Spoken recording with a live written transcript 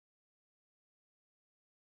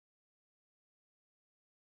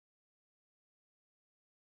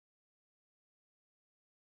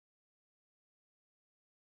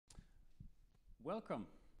Welcome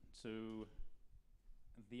to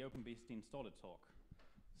the OpenBSD installer talk.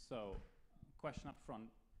 So, question up front,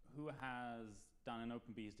 who has done an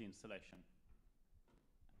OpenBSD installation?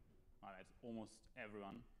 All right, almost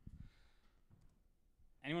everyone.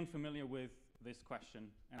 Anyone familiar with this question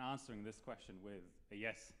and answering this question with a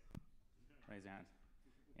yes? Raise your hand.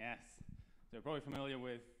 Yes. So you're probably familiar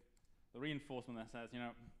with the reinforcement that says,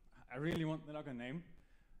 I really want the login name,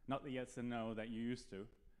 not the yes and no that you used to.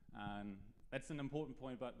 And that's an important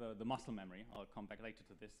point about the muscle memory. I'll come back later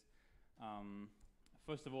to this.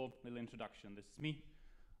 First of all, a little introduction. This is me.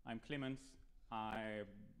 I'm Klemens. I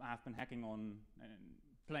have been hacking on and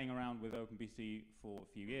playing around with OpenBSD for a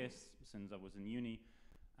few years, since I was in uni.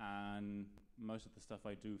 And most of the stuff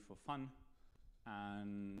I do for fun.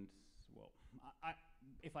 And, well,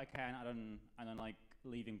 if I can, I don't like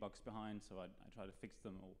leaving bugs behind, so I try to fix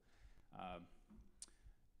them or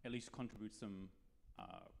at least contribute some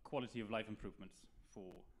quality of life improvements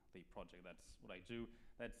for the project. That's what I do.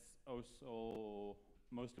 That's also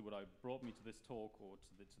mostly what brought me to this talk, or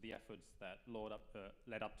to the efforts that led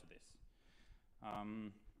up to this.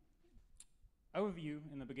 Overview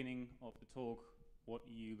in the beginning of the talk, what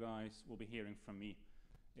you guys will be hearing from me.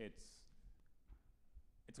 It's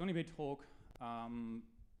going to be a talk,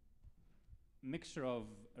 mixture of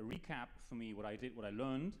a recap for me, what I did, what I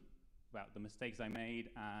learned about the mistakes I made,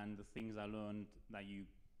 and the things I learned that you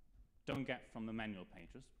don't get from the manual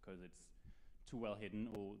pages because it's too well hidden,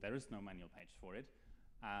 or there is no manual page for it.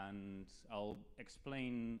 And I'll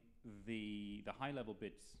explain the high-level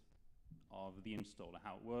bits of the installer,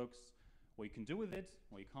 how it works, what you can do with it,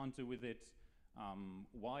 what you can't do with it,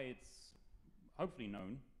 why it's hopefully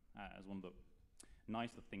known as one of the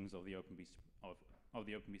nicer things of the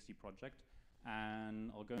OpenBSD project,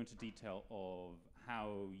 and I'll go into detail of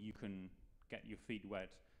how you can get your feet wet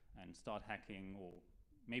and start hacking, or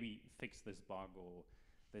maybe fix this bug or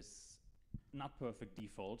this not perfect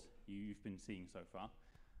default you've been seeing so far.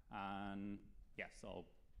 And yes, I'll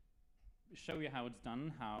show you how it's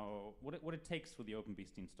done, what it takes for the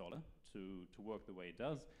OpenBSD installer to work the way it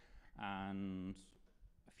does, and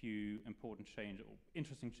a few important changes, or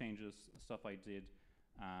interesting changes, stuff I did,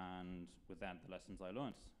 and with that, the lessons I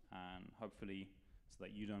learned, and hopefully so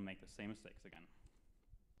that you don't make the same mistakes again.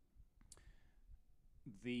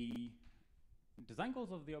 The design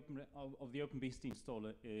goals of the OpenBSD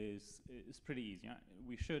installer is pretty easy.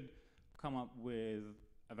 We should come up with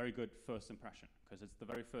a very good first impression, because it's the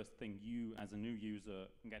very first thing you, as a new user,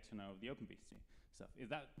 get to know of the OpenBSD stuff. If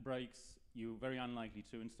that breaks, you're very unlikely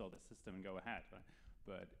to install the system and go ahead, right?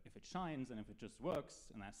 But if it shines and if it just works,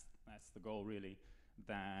 and that's the goal really,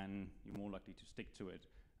 then you're more likely to stick to it.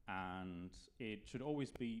 And it should always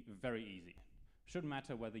be very easy. Shouldn't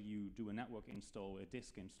matter whether you do a network install, a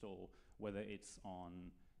disk install, whether it's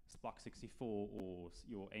on SPARC 64 or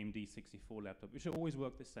your AMD 64 laptop. It should always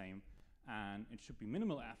work the same, and it should be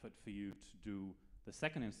minimal effort for you to do the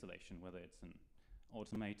second installation, whether it's an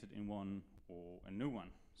automated in one or a new one.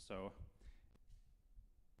 So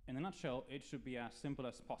in a nutshell, it should be as simple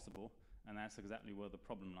as possible, and that's exactly where the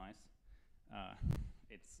problem lies.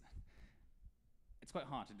 It's quite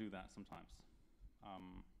hard to do that sometimes.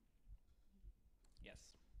 Yes.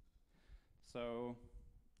 So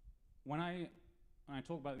when I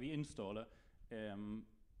talk about the installer,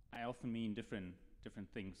 I often mean different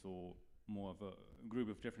things, or more of a group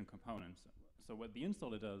of different components. So what the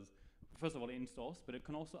installer does, first of all, it installs, but it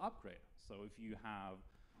can also upgrade. So if you have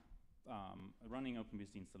a running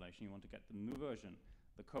OpenBSD installation, you want to get the new version,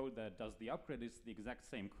 the code that does the upgrade is the exact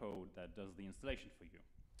same code that does the installation for you.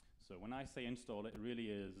 So when I say installer, it really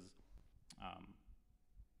is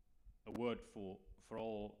a word for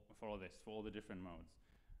all the different modes.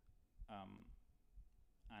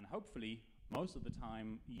 And hopefully, most of the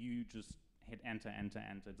time, you just hit enter, enter,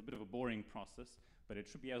 enter. It's a bit of a boring process, but it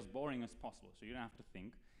should be as boring as possible. So you don't have to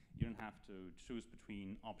think. You don't have to choose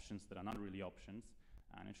between options that are not really options.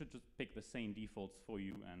 And it should just pick the same defaults for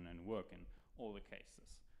you and work in all the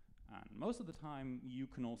cases. And most of the time, you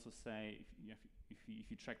can also say, if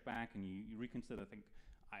you track back and you reconsider, think,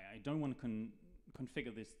 I don't want to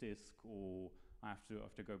configure this disk, or I have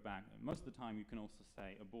to go back. Most of the time, you can also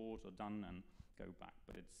say abort or done and go back,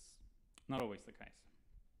 but it's not always the case.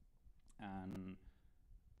 And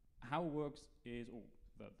how it works is, or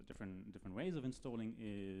the different ways of installing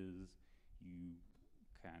is, you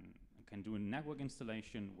can do a network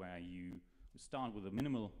installation where you start with a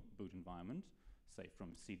minimal boot environment, say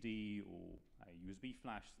from CD or a USB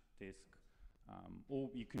flash disk, or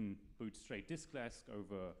you can boot straight diskless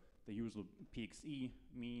over the usual PXE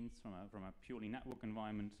means from a purely network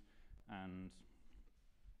environment, and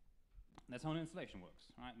that's how an installation works.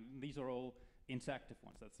 Right? These are all interactive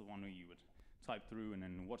ones. That's the one where you would type through and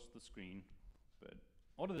then watch the screen. But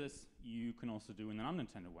all of this you can also do in an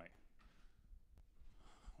unintended way.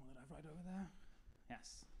 What did I write over there?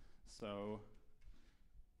 Yes. So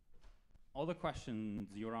all the questions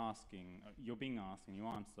you're asking, you're being asked and you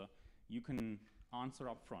answer, you can answer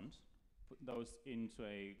up front, put those into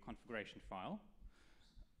a configuration file.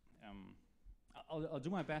 I'll do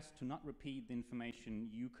my best to not repeat the information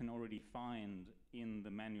you can already find in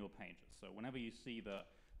the manual pages. So whenever you see the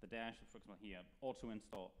dash, for example here, auto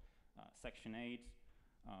install section 8,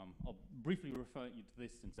 I'll briefly refer you to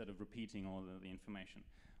this instead of repeating all the information.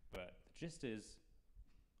 But the gist is,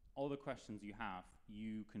 all the questions you have,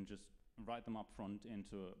 you can just write them up front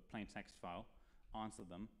into a plain text file, answer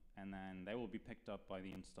them, and then they will be picked up by the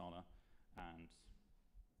installer, and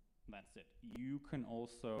that's it. You can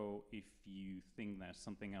also, if you think there's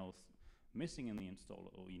something else missing in the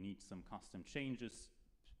installer, or you need some custom changes,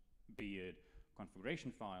 be it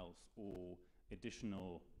configuration files or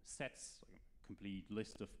additional sets, like a complete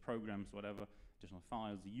list of programs, whatever, additional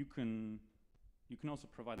files, you can also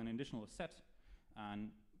provide an additional set and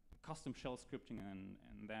custom shell scripting, and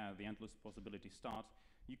there the endless possibilities start.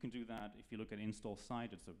 You can do that. If you look at install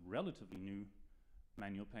site, it's a relatively new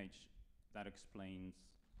manual page that explains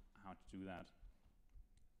how to do that.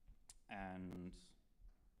 And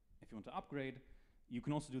if you want to upgrade, you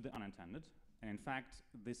can also do the unintended. And in fact,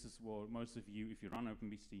 this is what most of you, if you run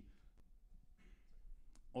OpenBSD,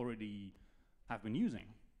 already have been using,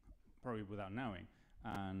 probably without knowing.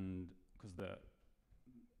 And because the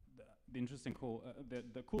interesting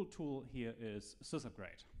the cool tool here is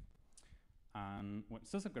sysupgrade. And what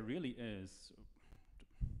sysupgrade really is,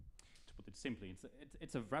 to put it simply,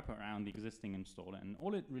 it's a wrapper around the existing installer, and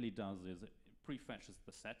all it really does is it prefetches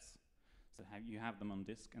the sets, so you have them on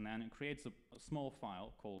disk, and then it creates a small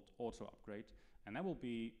file called auto upgrade, and that will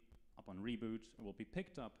be, upon reboot, it will be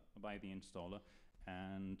picked up by the installer,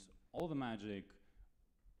 and all the magic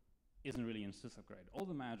isn't really in sysupgrade. All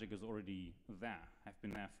the magic is already there, have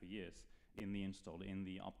been there for years in the installer, in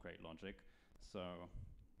the upgrade logic. So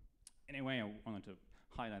anyway, I wanted to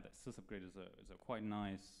highlight that sysupgrade is a quite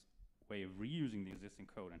nice way of reusing the existing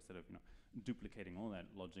code instead of duplicating all that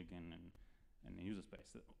logic in user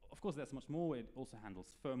space. Of course, there's much more. It also handles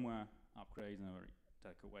firmware upgrades in a very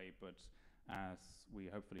delicate way, but as we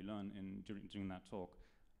hopefully learn during that talk,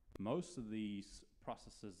 most of these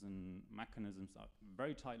processes and mechanisms are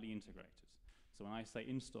very tightly integrated. So when I say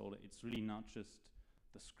install, it's really not just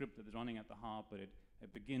the script that's running at the heart, but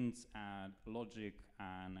it begins at logic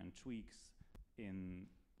and tweaks in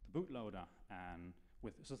the bootloader, and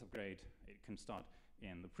with sysupgrade, it can start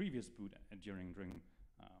in the previous boot during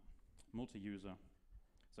multi-user.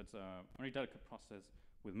 So it's a very delicate process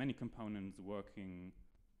with many components working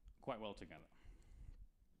quite well together.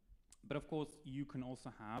 But of course, you can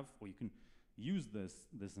also have, or you can use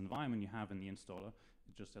this environment you have in the installer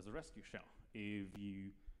just as a rescue shell.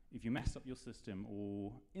 If you mess up your system,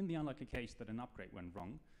 or in the unlikely case that an upgrade went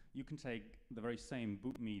wrong, you can take the very same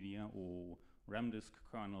boot media or RAM disk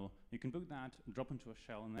kernel, you can boot that, drop into a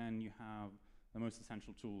shell, and then you have the most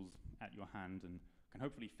essential tools at your hand and can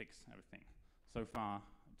hopefully fix everything. So far,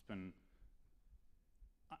 it's been,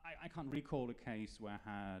 I can't recall a case where I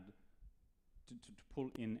had to pull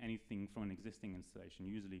in anything from an existing installation.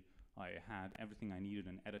 Usually I had everything I needed,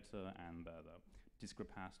 an editor and the disk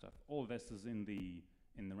repair stuff. All of this is in the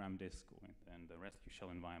RAM disk or in the rescue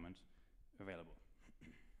shell environment available.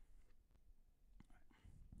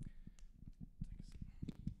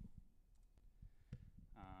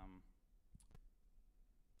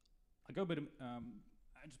 I go a bit.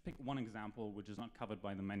 I just pick one example which is not covered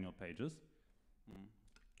by the manual pages.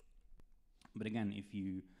 But again, if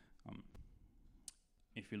you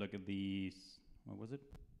look at these, what was it?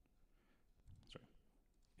 Sorry.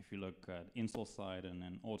 If you look at install side and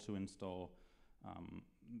then auto install,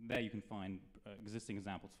 there you can find existing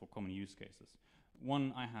examples for common use cases.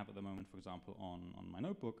 One I have at the moment, for example, on my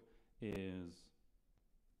notebook is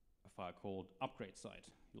a file called upgrade site.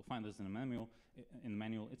 You'll find this in the manual.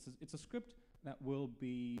 It's a script that will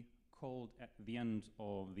be called at the end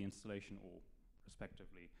of the installation, or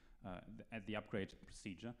respectively at the upgrade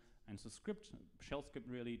procedure. And it's a script, shell script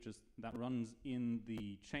really, just that runs in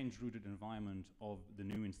the change rooted environment of the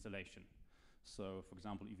new installation. So for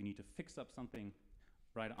example, if you need to fix up something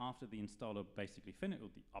right after the installer basically finished, or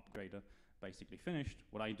the upgrader basically finished,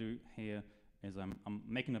 what I do here is I'm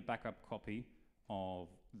making a backup copy of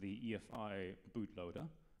the EFI bootloader,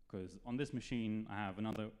 because on this machine I have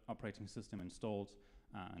another operating system installed,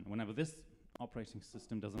 and whenever this operating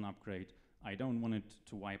system does an upgrade, I don't want it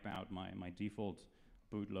to wipe out my default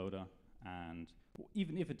bootloader, and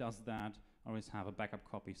even if it does that, I always have a backup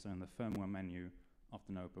copy, so in the firmware menu of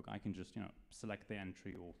the notebook, I can just select the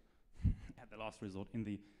entry, or at the last resort in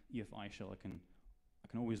the EFI shell, I can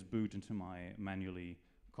always boot into my manually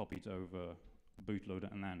copied over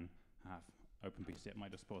bootloader and then have OpenBSD at my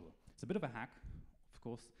disposal. It's a bit of a hack, of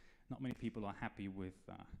course. Not many people are happy with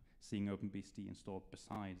seeing OpenBSD installed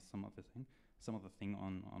besides some other thing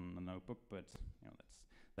on the notebook, but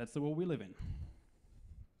that's the world we live in.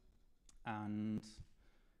 And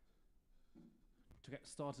to get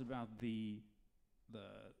started about the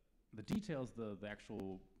details, the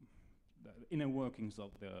actual inner workings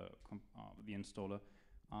of the installer,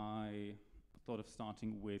 I thought of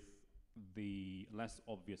starting with the less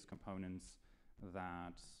obvious components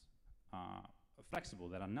that are flexible,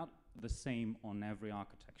 that are not the same on every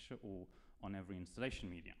architecture or on every installation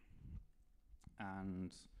medium.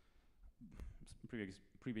 And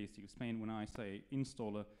previously explained, when I say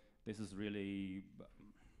installer, this is really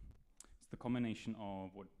it's the combination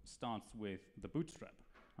of what starts with the bootstrap.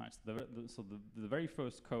 Right? So the very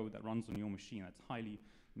first code that runs on your machine, that's highly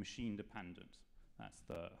machine dependent. That's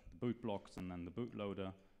the boot blocks and then the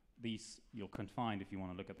bootloader. These you can find, if you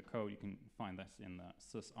want to look at the code, you can find this in the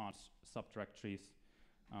sysart subdirectories.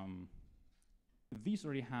 These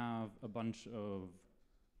already have a bunch of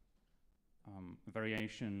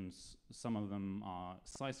variations. Some of them are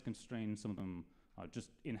size constrained, some of them are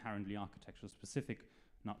just inherently architecture specific.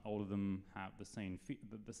 Not all of them have the same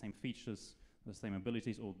features, the same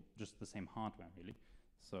abilities, or just the same hardware, really.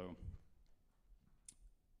 So,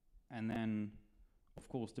 and then, of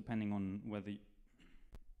course, depending on whether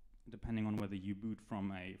you boot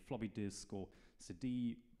from a floppy disk or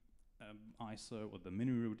CD ISO, or the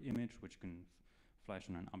mini root image, which can flash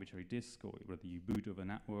on an arbitrary disk, or whether you boot over a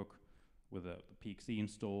network with the PXE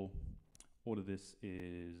install, all of this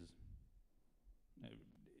is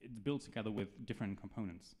it's built together with different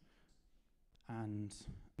components. And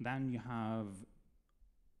then you have,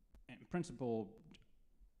 in principle,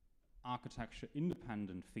 architecture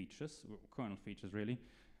independent features, or kernel features really,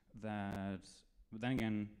 that then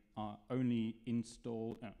again are only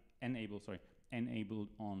enabled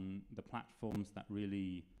on the platforms that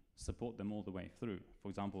really support them all the way through. For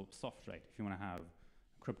example, soft RAID. If you want to have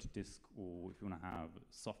encrypted disk, or if you want to have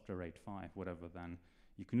software RAID 5, whatever, then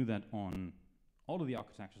you can do that on all of the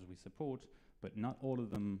architectures we support, but not all of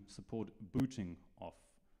them support booting of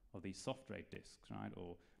these soft RAID disks, right?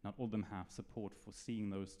 Or not all of them have support for seeing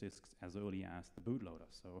those disks as early as the bootloader.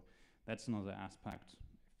 So that's another aspect.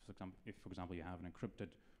 If, for example, you have an encrypted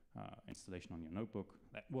installation on your notebook,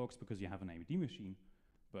 that works because you have an AMD machine,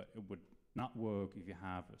 but it would not work if you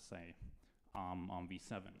have, say, ARM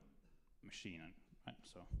v7 machine, right?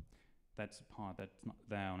 So that's a part that's not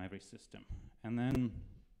there on every system. And then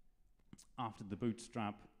after the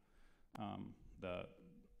bootstrap, the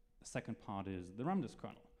second part is the RAM-disk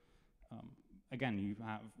kernel. Again, you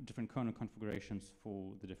have different kernel configurations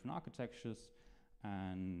for the different architectures,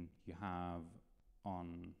 and you have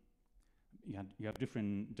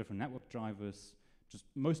different network drivers.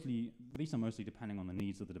 These are mostly depending on the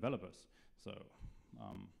needs of the developers. So,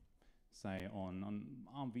 say on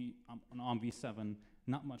ARM v7,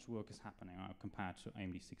 not much work is happening compared to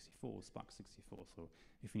AMD 64, SPARC 64. So,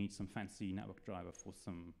 if you need some fancy network driver for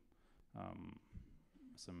some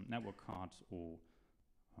network cards, or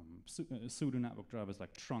pseudo network drivers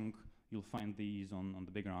like trunk, you'll find these on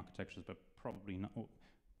the bigger architectures, but probably not, or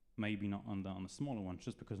maybe not on the smaller ones,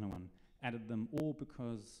 just because no one added them, or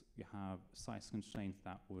because you have size constraints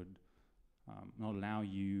that would not allow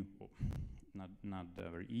you, or not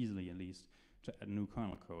very easily at least, to add new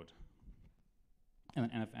kernel code. And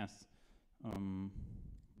then NFS,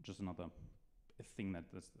 just another thing that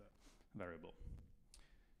is the variable.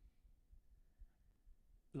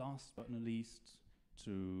 Last but not least,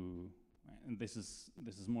 and this is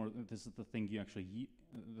the thing you actually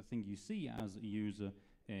the thing you see as a user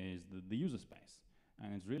is the user space.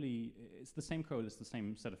 And it's the same code, it's the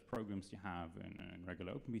same set of programs you have in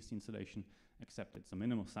regular OpenBSD installation, except it's a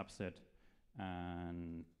minimal subset,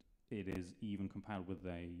 and it is even compiled with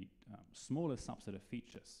a smaller subset of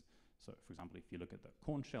features. So, for example, if you look at the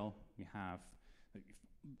Korn shell, we have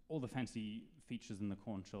all the fancy features in the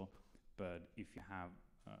Korn shell, but if you have,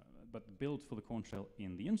 but the build for the Korn shell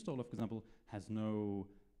in the installer, for example, has no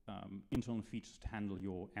internal features to handle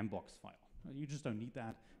your mbox file. You just don't need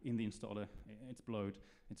that in the installer. It's blowed,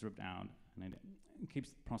 it's ripped out, and it keeps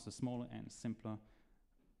the process smaller and simpler.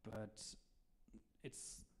 But it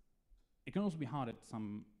can also be hard at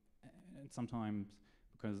sometimes,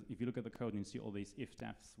 because if you look at the code and you see all these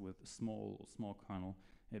if-defs with small kernel,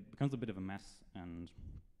 it becomes a bit of a mess, and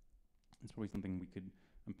it's probably something we could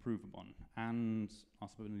improve upon. And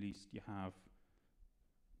last but not least, you have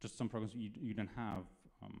just some programs you don't have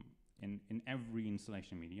in every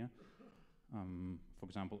installation media. For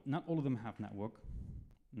example, not all of them have network.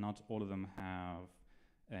 Not all of them have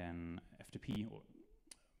an FTP or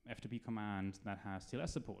FTP command that has TLS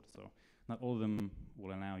support. So not all of them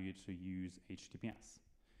will allow you to use HTTPS.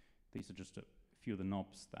 These are just a few of the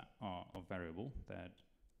knobs that are variable that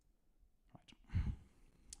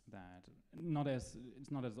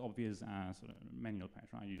it's not as obvious as a manual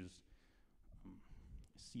patch, right? You just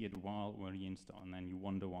see it while you install, and then you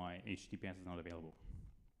wonder why HTTPS is not available.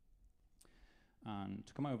 And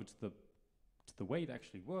to come over to the way it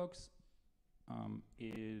actually works,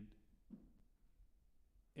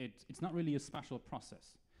 it's not really a special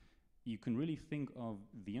process. You can really think of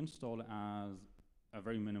the installer as a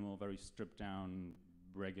very minimal, very stripped down,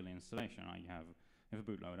 regular installation. Right? You have a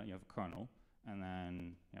bootloader, you have a kernel, and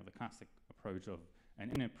then you have the classic approach of an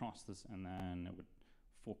init process, and then it would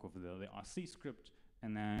fork over the RC script,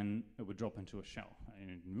 and then it would drop into a shell.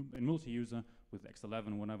 In multi-user with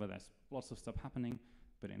X11, whatever, there's lots of stuff happening.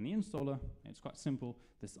 But in the installer, it's quite simple.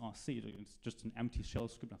 This RC, it's just an empty shell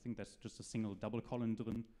script. I think that's just a single double colon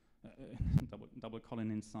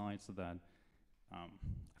inside, so that I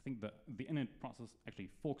think the init process actually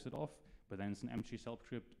forks it off, but then it's an empty shell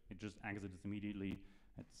script. It just exits immediately.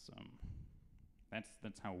 It's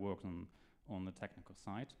that's how it works on the technical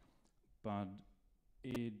side, but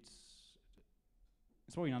it's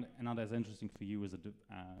probably not as interesting for you as a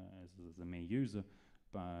main user.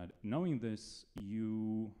 But knowing this,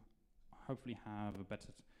 you hopefully have a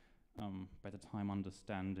better time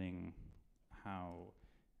understanding how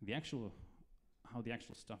the actual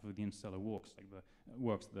stuff of the installer works. Like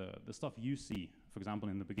the stuff you see. For example,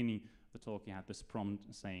 in the beginning of the talk, you had this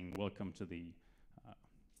prompt saying, "Welcome to the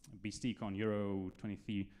BSDcon Euro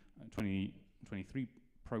 2023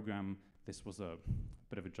 program." This was a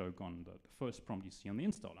bit of a joke on the first prompt you see on the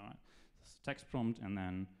installer. Right? This text prompt, and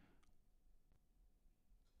then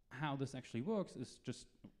how this actually works is just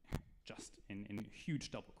in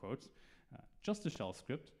huge double quotes, just a shell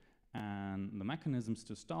script, and the mechanisms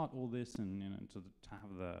to start all this and to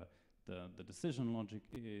have the decision logic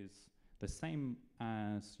is the same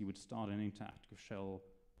as you would start an interactive shell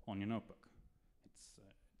on your notebook.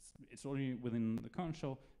 It's already within the current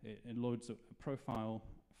shell. It loads a profile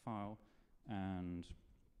file, and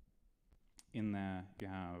in there you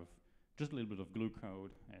have just a little bit of glue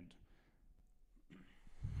code, and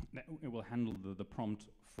it will handle the prompt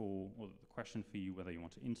or the question for you whether you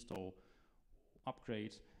want to install,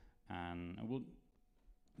 upgrade, and it will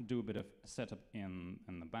do a bit of setup in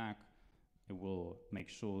the back. It will make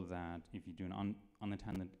sure that if you do an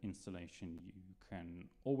unintended installation, you can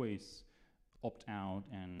always opt out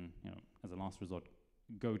and, as a last resort,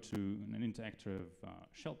 go to an interactive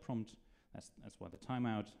shell prompt. That's why the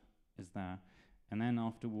timeout is there. And then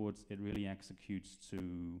afterwards, it really executes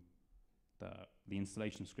to the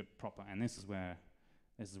installation script proper. And this is where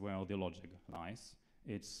all the logic lies.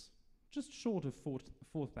 It's just short of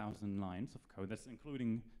 4,000 lines of code. That's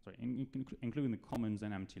including the commons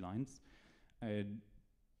and empty lines.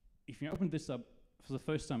 If you open this up for the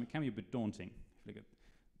first time, it can be a bit daunting. If you look at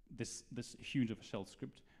this huge of a shell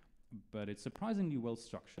script, but it's surprisingly well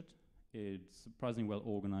structured. It's surprisingly well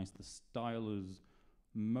organized. The style is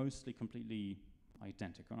mostly completely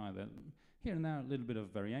identical. Either here and there a little bit of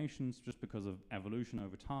variations just because of evolution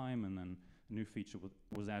over time, and then a new feature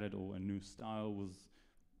was added or a new style was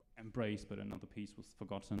embraced, but another piece was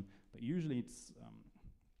forgotten. But usually it's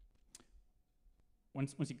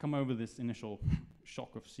once you come over this initial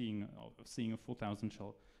shock of seeing a 4,000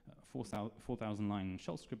 line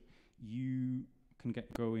shell script, you can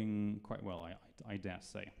get going quite well, I dare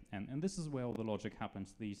say. And this is where all the logic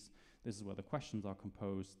happens. This is where the questions are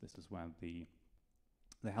composed. This is where the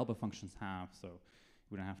helper functions have. So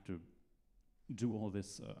we don't have to do all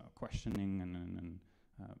this questioning and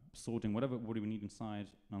sorting, whatever we need inside.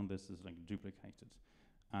 None of this is like duplicated.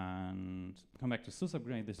 And come back to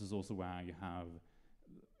sysupgrade. This is also where you have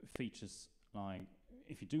features like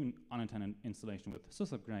if you do an unintended installation with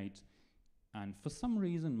sysupgrade, and for some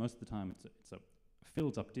reason, most of the time it's a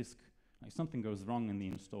filled up disk, like something goes wrong in the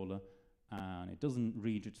installer and it doesn't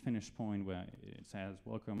reach its finish point where it says,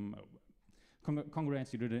 welcome,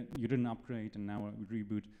 congrats, you did an upgrade and now we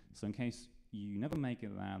reboot. So in case you never make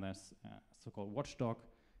it there, there's a so-called watchdog,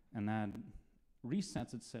 and that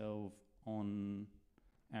resets itself on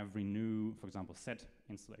every new, for example, set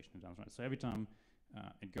installation it does, right? So every time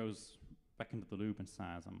it goes back into the loop and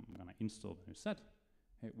says, I'm gonna install the new set,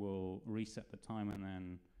 it will reset the timer and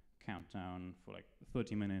then count down for like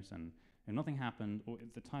 30 minutes, and if nothing happened, or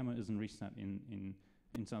if the timer isn't reset in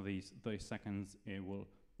inside these 30 seconds, it will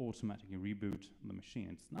automatically reboot the machine.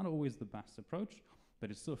 It's not always the best approach, but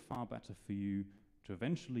it's still far better for you to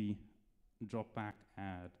eventually drop back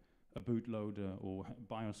at a bootloader or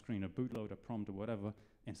BIOS screen, a bootloader prompt or whatever,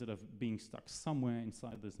 instead of being stuck somewhere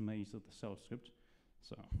inside this maze of the shell script.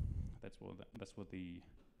 So that's what the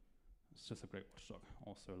It's a great watchdog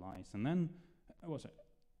also lies. And then what's it?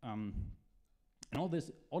 And all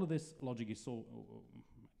of this logic is so.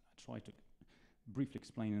 I try to briefly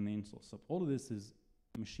explain in the install sub. All of this is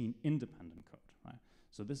machine independent code, right?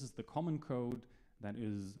 So this is the common code that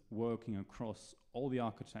is working across all the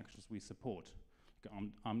architectures we support.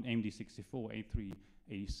 AMD 64, A3,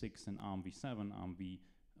 86, and ARM v7,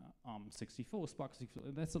 ARM 64, Spark 64.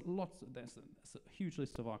 That's a huge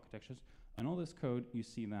list of architectures, and all this code you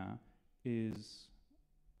see there is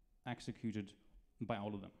executed by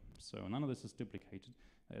all of them. So none of this is duplicated.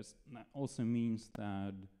 That also means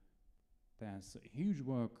that there's a huge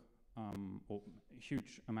work, or a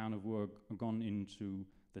huge amount of work gone into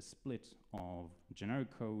the split of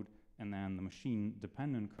generic code and then the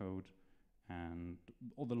machine-dependent code and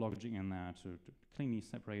all the logic in there to cleanly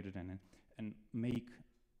separate it and make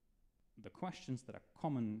the questions that are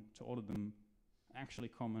common to all of them actually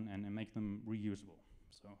common and make them reusable.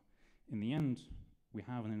 So in the end, we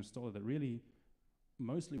have an installer that really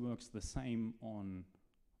mostly works the same on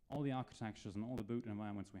all the architectures and all the boot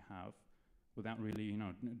environments we have without really,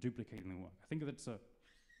 duplicating the work. I think that's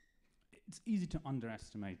it's easy to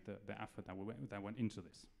underestimate the effort that went into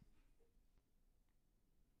this.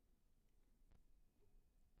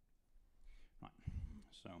 Right.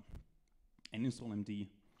 So, an install MD,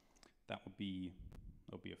 that would be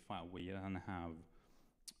a file where you then have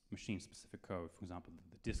machine-specific code. For example,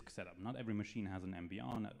 the disk setup. Not every machine has an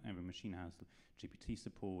MBR. Not every machine has GPT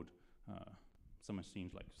support. Some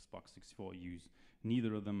machines like Spark 64 use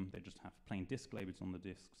neither of them. They just have plain disk labels on the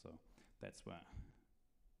disk. So that's where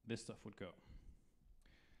this stuff would go.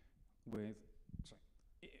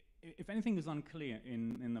 If anything is unclear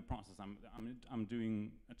in the process, I'm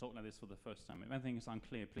doing a talk like this for the first time. If anything is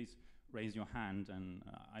unclear, please raise your hand, and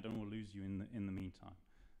I don't want to lose you in the meantime.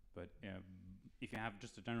 But if you have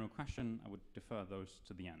just a general question, I would defer those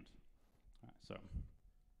to the end. So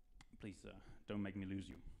please don't make me lose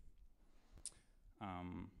you.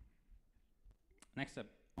 Next up,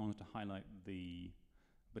 I wanted to highlight the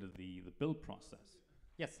bit of the build process.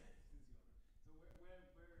 Yes. So where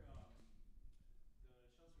the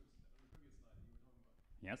shell scripts on the previous slide that you were talking about?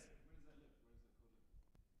 Yes.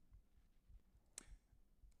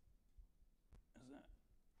 Where does that live?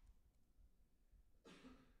 Where does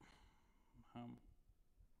that code live?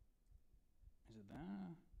 Is it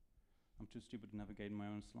there? I'm too stupid to navigate in my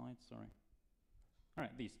own slides. Sorry. All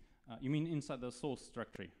right, these. You mean inside the source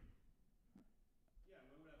directory? Yeah.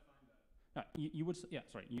 Where would I find that? You would.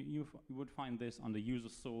 You would find this under user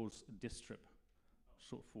source distrib,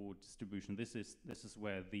 short for distribution. This is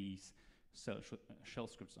where these shell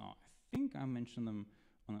scripts are. I think I mentioned them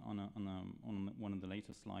on one of the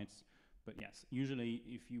later slides. But yes, usually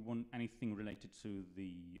if you want anything related to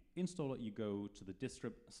the installer, you go to the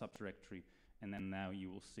distrib subdirectory, and then now you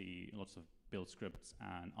will see lots of build scripts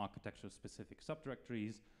and architecture-specific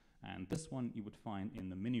subdirectories. And this one you would find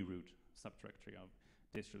in the mini-root subdirectory of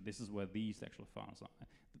distrib. This is where these actual files are.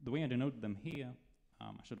 The way I denote them here,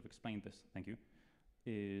 I should have explained this, thank you,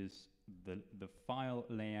 is the file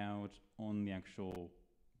layout on the actual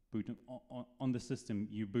boot on the system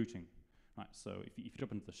you're booting. Right, so if you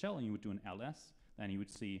drop into the shell and you would do an ls, then you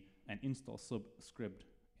would see an install subscript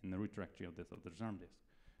in the root directory of the germ disk.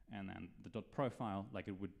 And then the .profile, like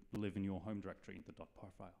it would live in your home directory, the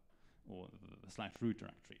 .profile, or the /root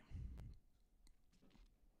directory.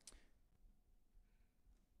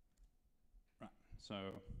 Right,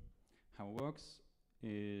 so how it works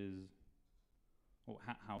is, or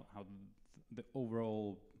how the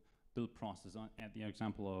overall build process at the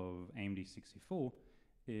example of AMD 64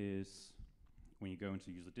 is when you go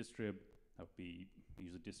into user distrib, that would be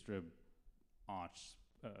user distrib arch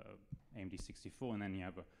AMD 64, and then you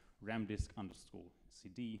have a RAM disk _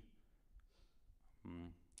 CD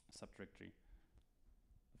subdirectory.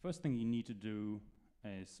 The first thing you need to do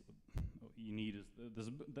is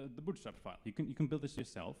the bootstrap file. You can build this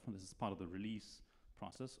yourself. This is part of the release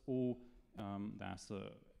process, or there's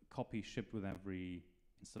a copy shipped with every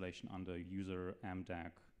installation under user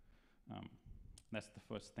amdac. That's the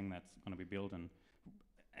first thing that's going to be built. And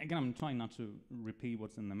again, I'm trying not to repeat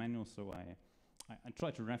what's in the manual, so I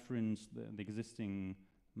try to reference the existing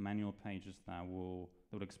manual pages that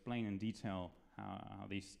would explain in detail how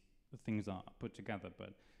these things are put together.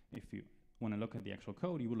 But if you want to look at the actual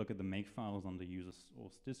code, you will look at the make files on the user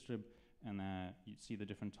source distrib, and you see the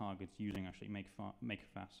different targets using actually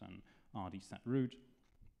makefast and rdsetroot.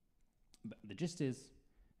 The gist is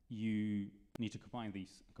you need to combine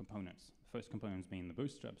these components. The first components being the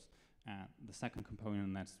bootstraps, and the second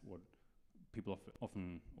component, that's what people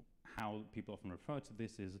how people often refer to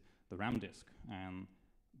this, is the RAM disk. And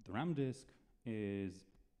the RAM disk is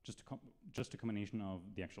just a combination of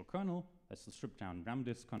the actual kernel, that's the stripped down RAM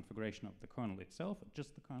disk configuration of the kernel itself,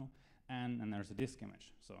 just the kernel, and there's a disk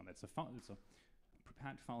image. So that's it's a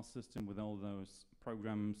prepared file system with all those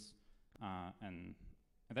programs, and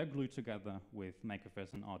they're glued together with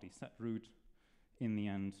makefast and rdsetroot in the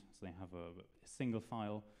end. So they have a single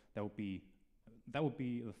file. That would be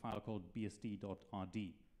the file called bsd.rd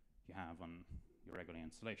you have on your regular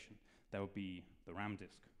installation. That would be the RAM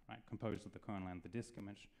disk, right, composed of the kernel and the disk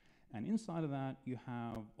image. And inside of that, you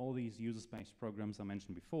have all these user space programs I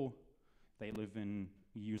mentioned before. They live in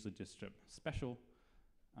user distrib special,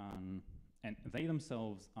 and they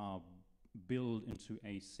themselves are built into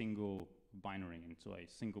a single binary, into a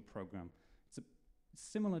single program. It's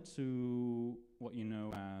similar to what you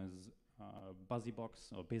know as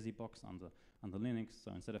BusyBox or BusyBox under Linux.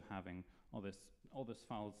 So instead of having all these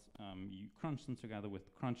files, you crunch them together with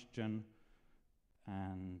crunchgen,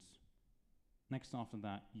 and next after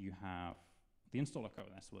that you have the installer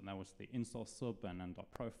code. That was the install sub and then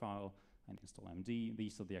 .profile and install md.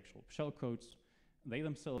 These are the actual shell codes. They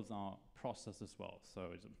themselves are processed as well.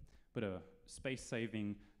 So it's a bit of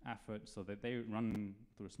space-saving effort, so that they run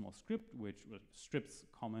through a small script which strips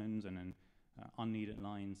comments and then unneeded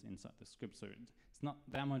lines inside the script. So it's not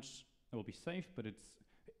that much. It will be safe, but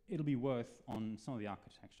it'll be worth on some of the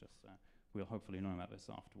architectures. We'll hopefully know about this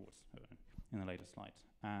afterwards in a later slide.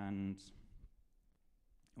 And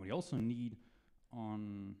what you also need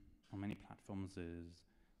on many platforms is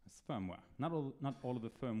firmware. Not all of the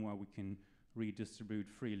firmware we can redistribute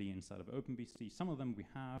freely inside of OpenBSD. Some of them we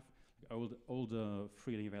have, older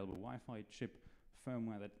freely available Wi-Fi chip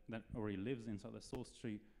firmware that already lives inside the source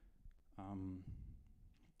tree.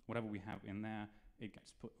 Whatever we have in there, it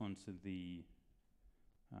gets put onto the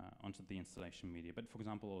installation media. But for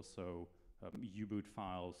example, also U-boot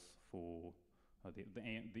files for the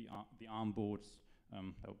ARM boards,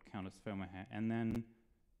 that would count as firmware here. And then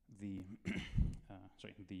the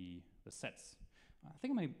sets. I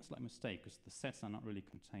think I made a slight mistake, because the sets are not really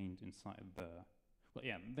contained inside the, well,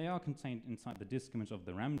 yeah, they are contained inside the disk image of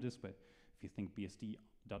the RAM disk, but if you think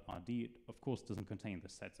bsd.rd, it of course doesn't contain the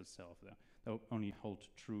sets itself. They'll only hold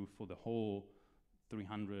true for the whole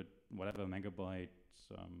 300 whatever megabyte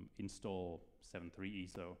install 7.3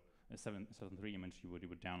 ISO, 7.3 image you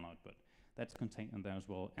would download, but that's contained in there as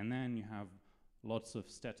well. And then you have lots of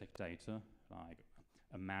static data, like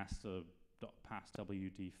a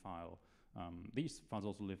master.passwd file. These files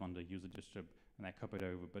also live under user distrib, and they're copied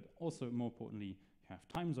over, but also more importantly, you have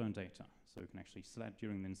time zone data, so you can actually select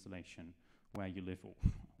during the installation where you live or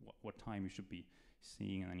what time you should be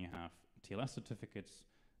seeing, and then you have TLS certificates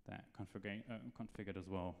that configured as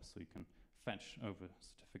well, so you can fetch over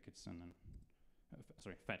certificates and then,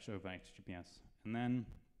 fetch over HTTPS. And then,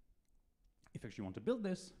 if you actually want to build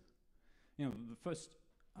this, the first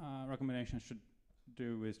recommendation I should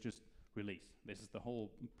do is just release. This is the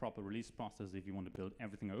whole proper release process. If you want to build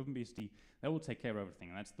everything OpenBSD, that will take care of everything.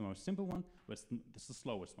 And that's the most simple one, but it's the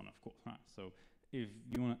slowest one, of course. Right? So if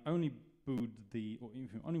you want to only boot or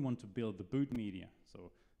if you only want to build the boot media,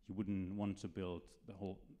 so you wouldn't want to build the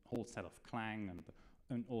whole set of Clang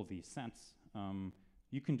and all these sets,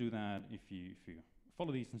 you can do that if you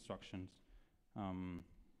follow these instructions. And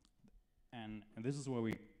this is where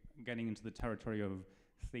we're getting into the territory of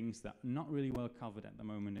things that are not really well covered at the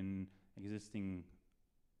moment in existing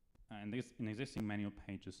manual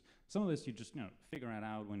pages. Some of this you just figure it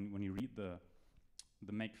out when you read the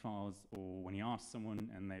make files, or when you ask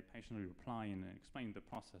someone and they patiently reply and explain the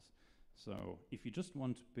process. So if you just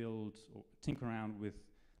want to build or tinker around with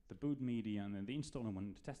the boot media and then the installer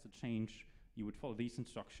wanted to test a change, you would follow these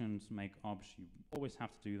instructions, make obj, you always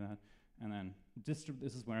have to do that, and then distrib,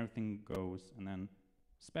 this is where everything goes, and then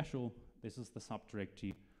special, this is the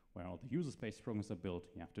subdirectory where all the user space programs are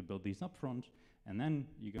built. You have to build these up front, and then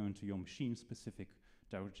you go into your machine-specific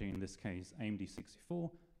directory, in this case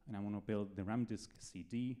AMD64, and I want to build the RAM disk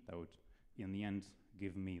CD. That would, in the end,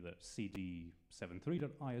 give me the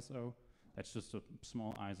CD73.iso. That's just a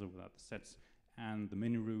small ISO without the sets, and the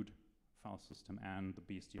mini-root file system and the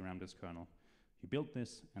BSD RAM disk kernel. You build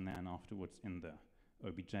this, and then afterwards in the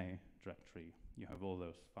OBJ directory, you have all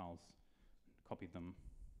those files, copy them.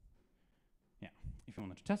 Yeah, if you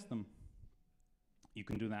wanted to test them, you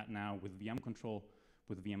can do that now with VM control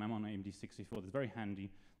with VMM on AMD64. That's very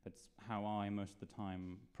handy. That's how I, most of the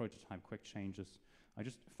time, prototype quick changes. I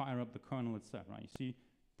just fire up the kernel itself, right? You see,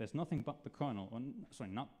 there's nothing but the kernel, or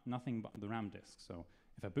nothing but the RAM disk. So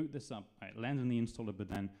if I boot this up, I land in the installer, but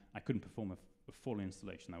then I couldn't perform a full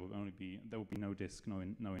installation. There would be no disk,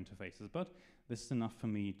 no interfaces. But this is enough for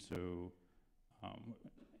me to,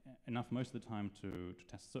 enough most of the time to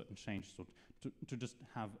test certain changes, or to just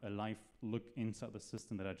have a live look inside the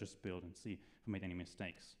system that I just built and see if I made any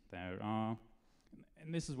mistakes. There are,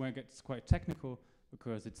 and this is where it gets quite technical,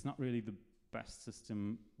 because it's not really the best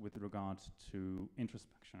system with regards to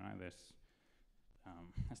introspection, right? There's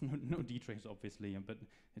no dtrace, obviously, but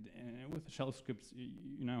with the shell scripts,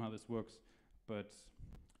 you know how this works. But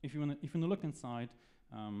if you want to look inside,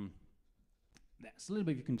 there's a little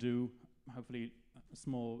bit you can do. Hopefully, a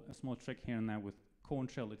small trick here and there with corn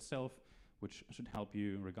shell itself, which should help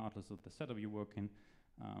you regardless of the setup you work in.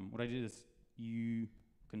 What I did is you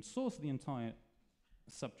can source the entire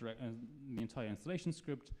the entire installation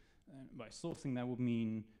script. By sourcing, that would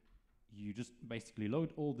mean you just basically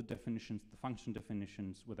load all the definitions, the function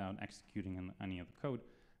definitions, without executing any of the code.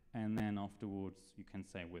 And then afterwards, you can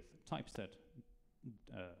say with typeset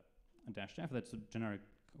 -f, that's a generic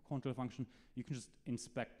control function, you can just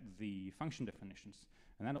inspect the function definitions.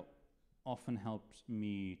 And that often helps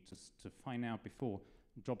me to find out before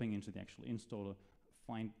dropping into the actual installer,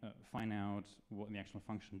 find out what the actual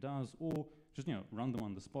function does, or just run them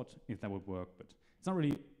on the spot if that would work. But it's not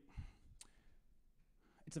really.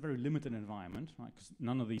 It's a very limited environment, right? Because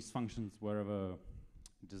none of these functions were ever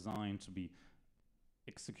designed to be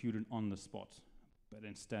executed on the spot, but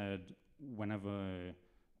instead,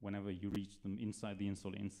 whenever you reach them inside the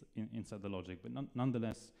installer, inside the logic. But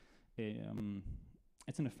nonetheless,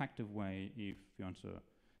 it's an effective way if you want to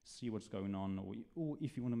see what's going on, or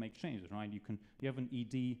if you want to make changes, right? You have an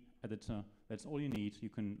ED editor. That's all you need. You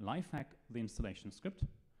can live hack the installation script.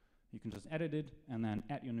 You can just edit it and then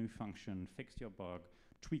add your new function, fix your bug,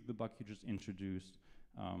 tweak the bug you just introduced,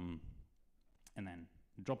 and then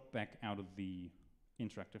drop back out of the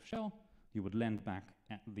interactive shell. You would land back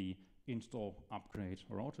at the install upgrade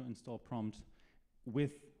or auto install prompt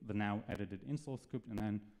with the now edited install script, and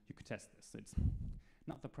then you could test this. It's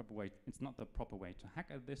not the proper way. It's not the proper way to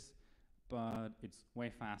hack at this, but it's way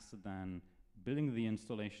faster than building the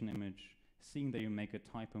installation image, seeing that you make a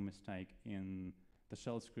typo mistake in the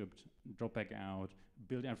shell script, drop back out,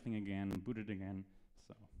 build everything again, boot it again.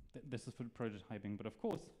 So this is for prototyping, but of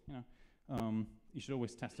course, you should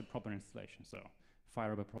always test a proper installation. So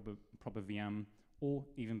fire up a proper VM, or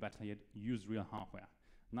even better yet, use real hardware,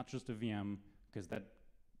 not just a VM, because that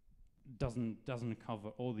doesn't cover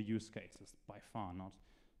all the use cases, by far not.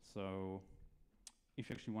 So if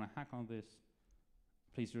you actually want to hack on this,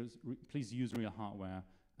 please use real hardware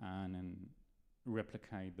and then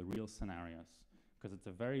replicate the real scenarios, because it's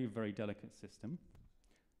a very, very delicate system.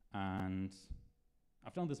 And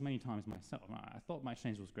I've done this many times myself. I thought my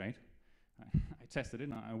change was great. I tested it,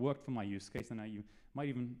 and I worked for my use case, and you might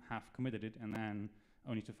even have committed it, and then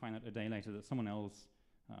only to find out a day later that someone else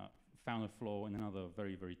found a flaw in another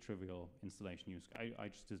very, very trivial installation use case. I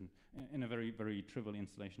just didn't, in a very, very trivial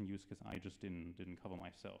installation use case, I just didn't cover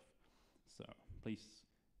myself. So please,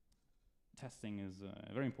 testing is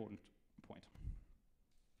a very important point.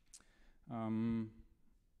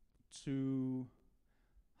 To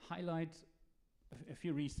highlight a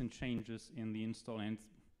few recent changes in the install, and it's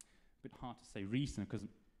a bit hard to say recent, because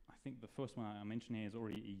I think the first one I mentioned here is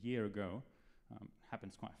already a year ago.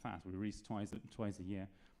 Happens quite fast. We release twice a year,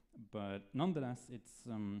 but nonetheless,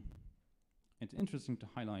 it's interesting to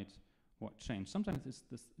highlight what changed. Sometimes it's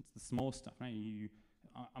the small stuff, right?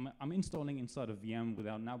 I'm installing inside a VM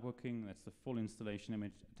without networking. That's the full installation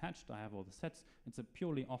image attached. I have all the sets. It's a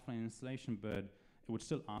purely offline installation, but it would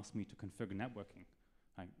still ask me to configure networking.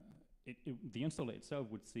 Like, the installer itself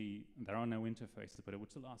would see there are no interfaces, but it would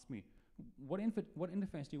still ask me, what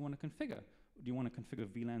interface do you want to configure? Do you want to configure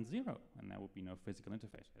VLAN 0? And there would be no physical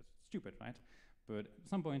interface. It's stupid, right? But at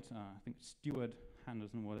some point, I think Stuart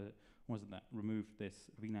Henderson was it that removed this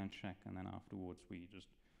VLAN check, and then afterwards we just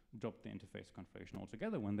dropped the interface configuration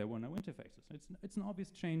altogether when there were no interfaces. It's an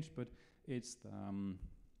obvious change, but it's the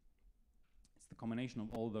combination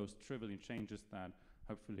of all those trivial changes that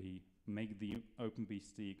hopefully make the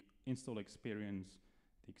OpenBSD install experience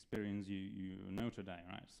the experience you know today,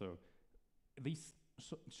 right? So these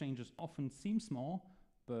changes often seem small,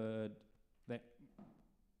 but they're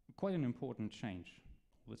quite an important change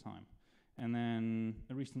all the time. And then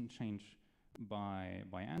a recent change by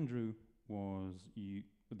Andrew was the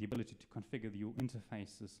ability to configure your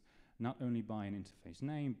interfaces not only by an interface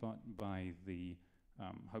name, but by the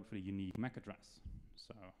hopefully unique MAC address.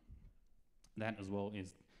 So that as well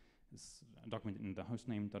is documented in the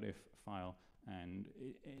hostname.if file, and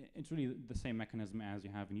it's really the same mechanism as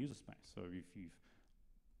you have in user space. So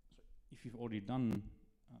if you've already done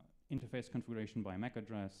interface configuration by MAC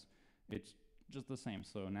address, it's just the same.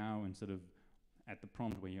 So now instead of at the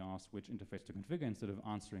prompt where you ask which interface to configure, instead of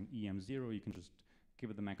answering EM0, you can just give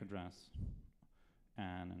it the MAC address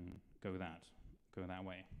and go that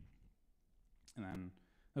way. And then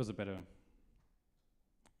there was a better,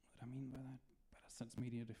 what I mean by that? Better sets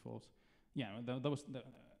media default. Yeah, that was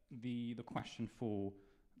the question for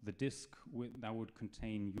the disk that would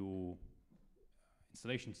contain your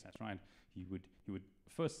installation set, right? You would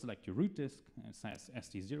first select your root disk, and it says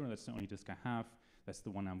SD0, that's the only disk I have. That's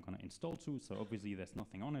the one I'm going to install to, so obviously there's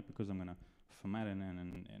nothing on it because I'm going to format it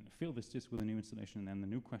and fill this disk with a new installation, and then the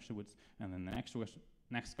new question would, and then the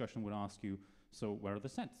next question would ask you, so where are the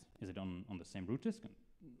sets? Is it on the same root disk? And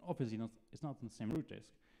obviously not, it's not on the same root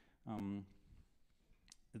disk.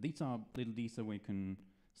 These are little details where you can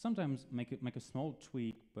sometimes make a small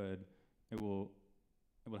tweak, but it will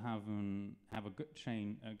have a good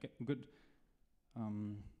chain, good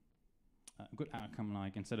outcome.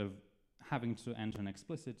 Like instead of having to enter an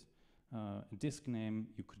explicit disk name,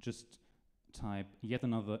 you could just type yet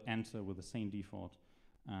another enter with the same default.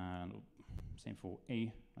 Same for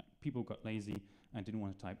A. Like people got lazy and didn't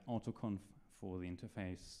want to type autoconf for the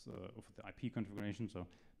interface or for the IP configuration, so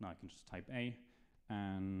now I can just type A.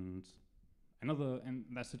 And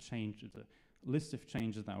that's a change. It's a list of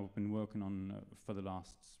changes that I've been working on for the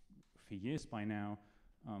last few years by now.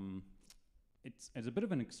 It's a bit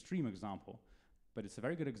of an extreme example, but it's a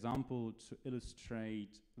very good example to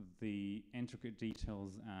illustrate the intricate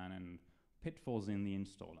details and pitfalls in the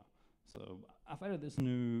installer. So I've added this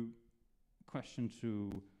new question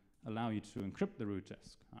to allow you to encrypt the root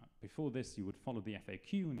disk. Before this, you would follow the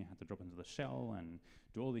FAQ and you had to drop into the shell and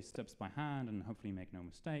do all these steps by hand and hopefully make no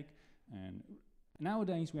mistake. And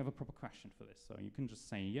nowadays, we have a proper question for this. So you can just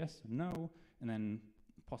say yes, no, and then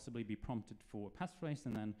possibly be prompted for a passphrase,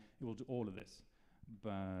 and then it will do all of this.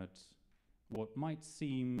 But what might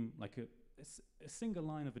seem like a single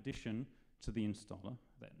line of addition to the installer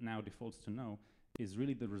that now defaults to no is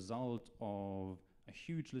really the result of a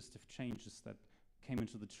huge list of changes that came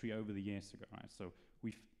into the tree over the years ago, right? So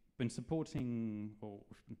we've been supporting, or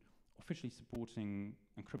we've been officially supporting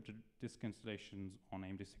encrypted disk installations on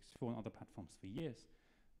AMD64 and other platforms for years.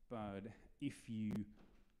 But if you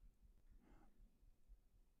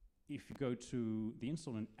go to the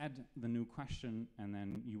install and add the new question, and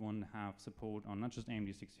then you want to have support on not just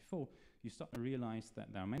AMD64, you start to realize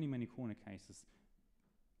that there are many, many corner cases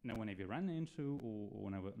no one ever ran into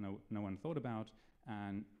or no one thought about.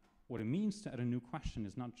 And what it means to add a new question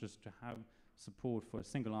is not just to have support for a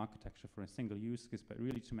single architecture, for a single use case, but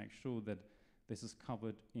really to make sure that this is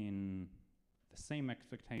covered in the same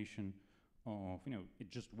expectation of, it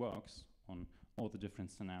just works on all the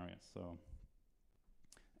different scenarios. So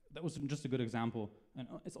that was just a good example. And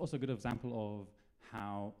it's also a good example of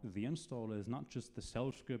how the installer is not just the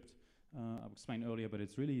shell script I explained earlier, but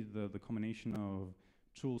it's really the combination of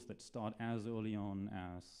tools that start as early on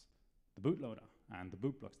as the bootloader and the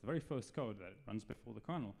boot blocks, the very first code that runs before the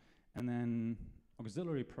kernel. And then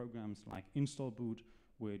auxiliary programs like install boot,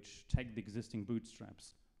 which take the existing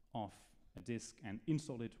bootstraps off a disk and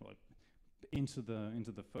install it into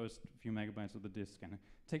the first few megabytes of the disk, and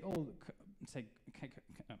take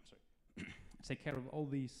care of all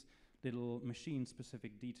these little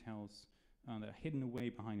machine-specific details that are hidden away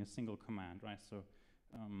behind a single command, right? So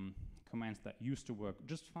commands that used to work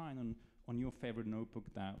just fine on your favorite notebook,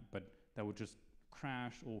 but that would just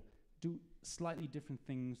crash or do slightly different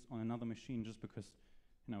things on another machine just because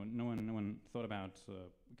no one thought about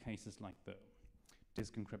cases like the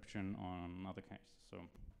disk encryption on other cases. So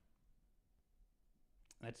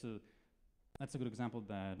that's a good example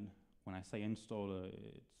that when I say installer,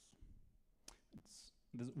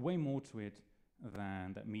 there's way more to it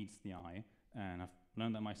than that meets the eye, and I've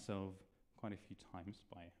learned that myself quite a few times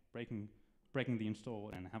by breaking the install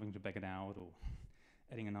and having to back it out or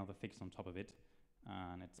adding another fix on top of it.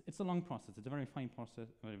 And it's a long process. It's a very fine process,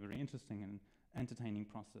 very, very interesting and entertaining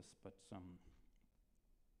process. But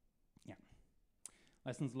yeah,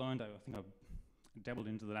 lessons learned. I think I've dabbled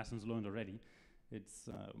into the lessons learned already. It's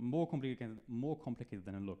more complicated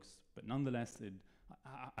than it looks. But nonetheless,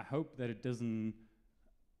 I hope that it doesn't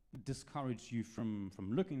discourage you from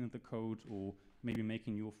looking at the code or maybe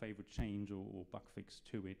making your favorite change or bug fix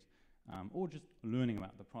to it, or just learning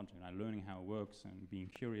about the project, learning how it works and being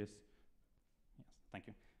curious. Yes, thank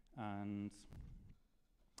you. And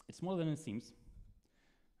it's more than it seems.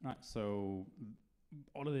 Right, so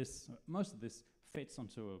all of this, most of this fits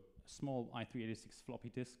onto a small i386 floppy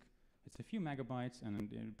disk. It's a few megabytes,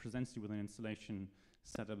 and it presents you with an installation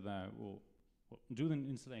setup that will do the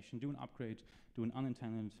installation, do an upgrade, do an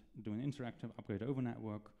unintended, do an interactive upgrade over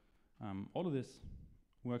network. All of this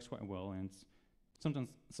works quite well, and it's sometimes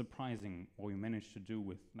surprising what you manage to do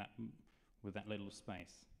with that little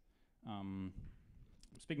space.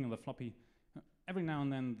 Speaking of the floppy, every now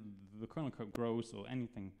and then the kernel code grows, or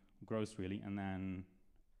anything grows really, and then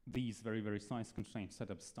these very, very size-constrained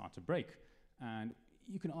setups start to break. And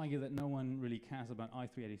you can argue that no one really cares about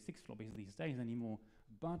i386 floppies these days anymore,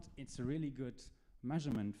 but it's a really good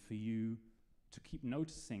measurement for you to keep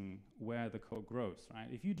noticing where the code grows, right?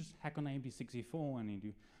 If you just hack on AMD64 and you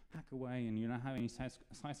do hack away and you don't have any size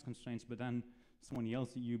constraints, but then someone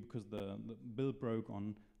yells at you because the build broke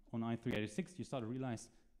on i386, you start to realize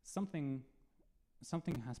something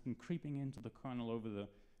has been creeping into the kernel over the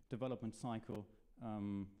development cycle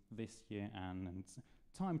this year, and it's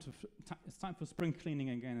time for spring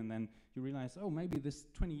cleaning again, and then you realize, oh, maybe this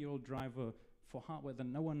 20-year-old driver for hardware that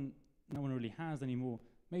no one really has anymore,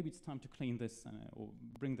 maybe it's time to clean this or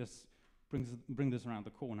bring this around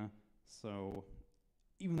the corner. So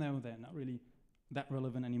even though they're not really that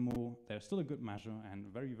relevant anymore, they're still a good measure and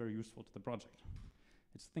very, very useful to the project.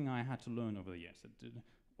 It's a thing I had to learn over the years. It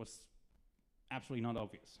was absolutely not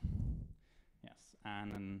obvious. Yes,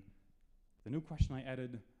 and the new question I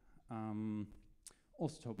added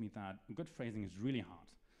also told me that good phrasing is really hard.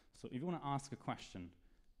 So if you want to ask a question,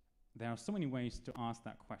 there are so many ways to ask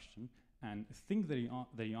that question, and think that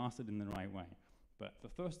you asked it in the right way. But the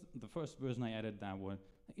first version I added that was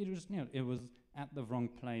it was at the wrong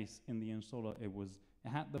place in the installer. It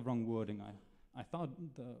had the wrong wording. I thought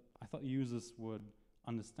users would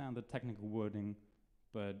understand the technical wording,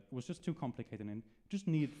 but it was just too complicated and just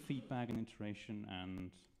needed feedback and iteration.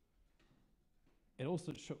 And it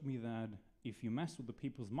also showed me that if you mess with the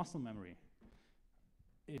people's muscle memory,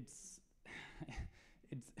 it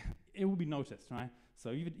will be noticed, right?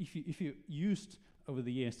 So if you used over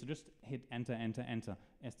the years to just hit enter, enter, enter,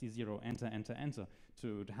 SD0, enter, enter, enter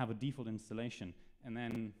to have a default installation, and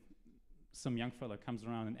then some young fella comes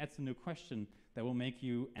around and adds a new question that will make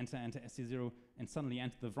you enter, enter SD0, and suddenly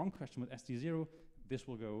enter the wrong question with SD0, this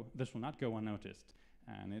will not go unnoticed.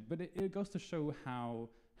 And but it goes to show how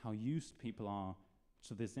used people are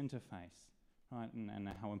to this interface, right? And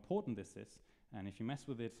how important this is. And if you mess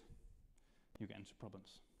with it, you get into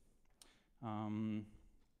problems.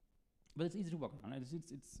 But it's easy to work on. It's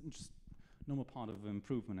just normal part of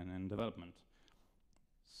improvement and development.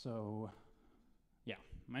 So, yeah,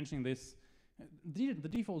 mentioning this, the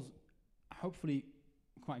default's hopefully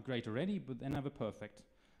quite great already, but they're never perfect.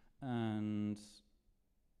 And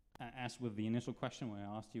as with the initial question where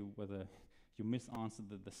I asked you whether you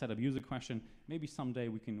misanswered the setup user question, maybe someday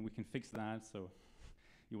we can fix that, so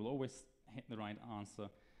you will always hit the right answer.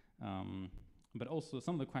 But also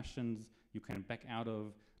some of the questions you can back out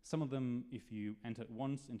of. Some of them, if you enter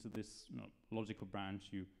once into this logical branch,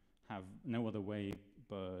 you have no other way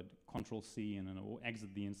but Control-C and then it will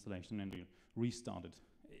exit the installation and you restart it.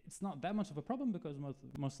 It's not that much of a problem because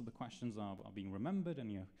most of the questions are being remembered,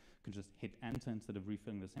 and you can just hit enter instead of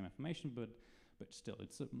refilling the same information. But still,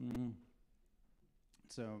 it's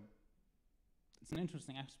so it's an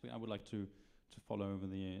interesting aspect I would like to follow over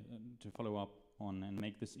the to follow up on and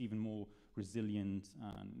make this even more resilient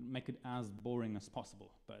and make it as boring as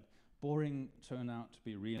possible. But boring turned out to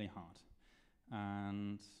be really hard.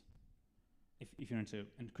 And if you're into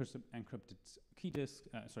encrypted key disk,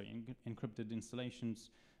 encrypted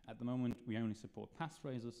installations, at the moment we only support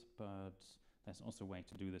passphrases, but there's also a way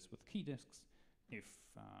to do this with key disks.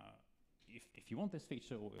 If you want this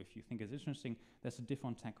feature, or if you think it's interesting, there's a diff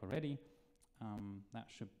on tech already. That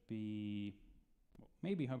should be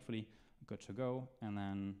maybe, hopefully, good to go, and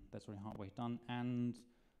then that's really hard way done. And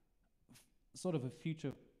sort of a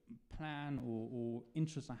future plan or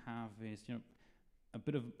interest I have is a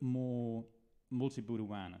bit of more multi-boot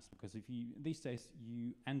awareness, because if you these days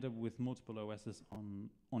you end up with multiple OSs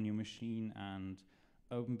on your machine, and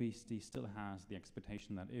OpenBSD still has the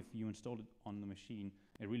expectation that if you install it on the machine,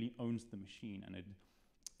 it really owns the machine, and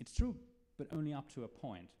it's true, but only up to a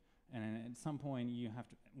point. And at some point you have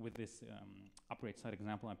to, with this upgrade site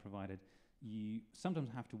example I provided, you sometimes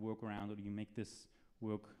have to work around, or you make this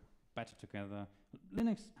work better together.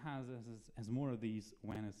 Linux has more of these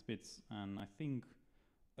awareness bits, and I think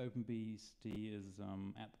OpenBSD is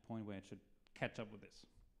at the point where it should catch up with this.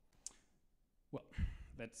 Well,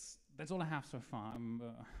 that's all I have so far.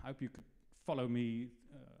 I hope you could follow me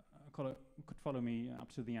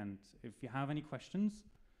up to the end. If you have any questions,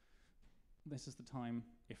 this is the time.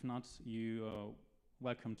 If not, you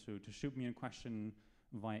welcome to shoot me a question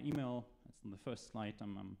via email. That's on the first slide.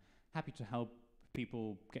 I'm happy to help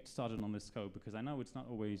people get started on this code because I know it's not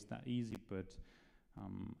always that easy, but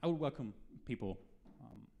I would welcome people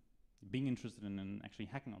being interested in actually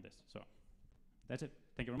hacking on this. So that's it.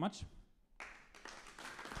 Thank you very much.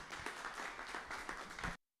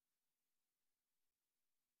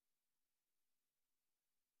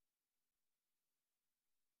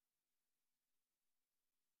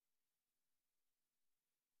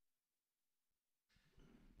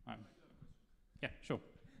 Yeah, sure.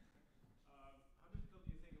 How difficult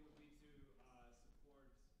do you think it would be to support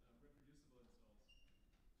reproducible installs?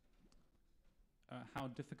 How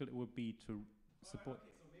difficult it would be to support.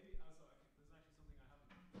 Okay, so maybe this is actually something I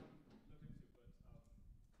haven't looked into, but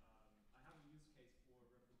I have a use case for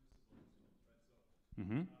reproducible installs, right? So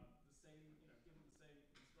Mm-hmm. the same, given the same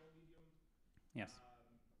install medium. Yes.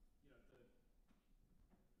 And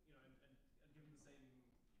given the same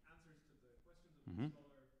answers to the questions of the Mm-hmm.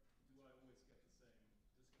 installer, do I always get the same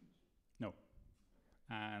distribution? No.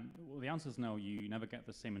 And well, the answer is no. You never get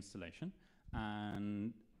the same installation,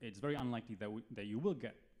 and it's very unlikely that you will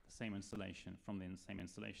get the same installation from the same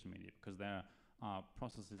installation media because there are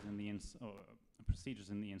processes in the procedures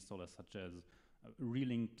in the installer such as a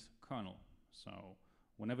relinked kernel. So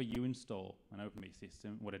whenever you install an OpenBSD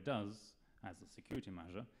system, what it does as a security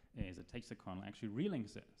measure is it takes the kernel, actually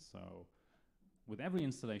relinks it. So with every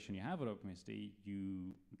installation you have at OpenBSD,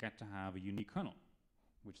 you get to have a unique kernel,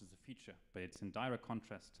 which is a feature, but it's in direct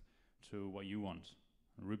contrast to what you want,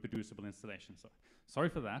 a reproducible installation. So sorry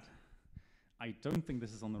for that. I don't think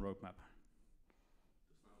this is on the roadmap.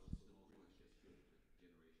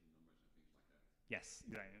 Yes,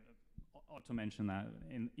 yeah, ought to mention that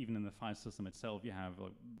even in the file system itself, you have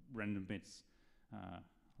random bits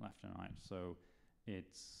left and right. So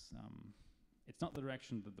it's not the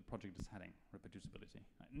direction that the project is heading, reproducibility,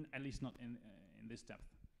 at least not in this depth.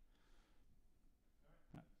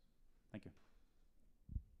 Thank you.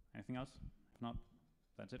 Anything else? If not,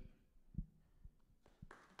 that's it.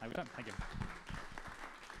 Have a good time. Thank you.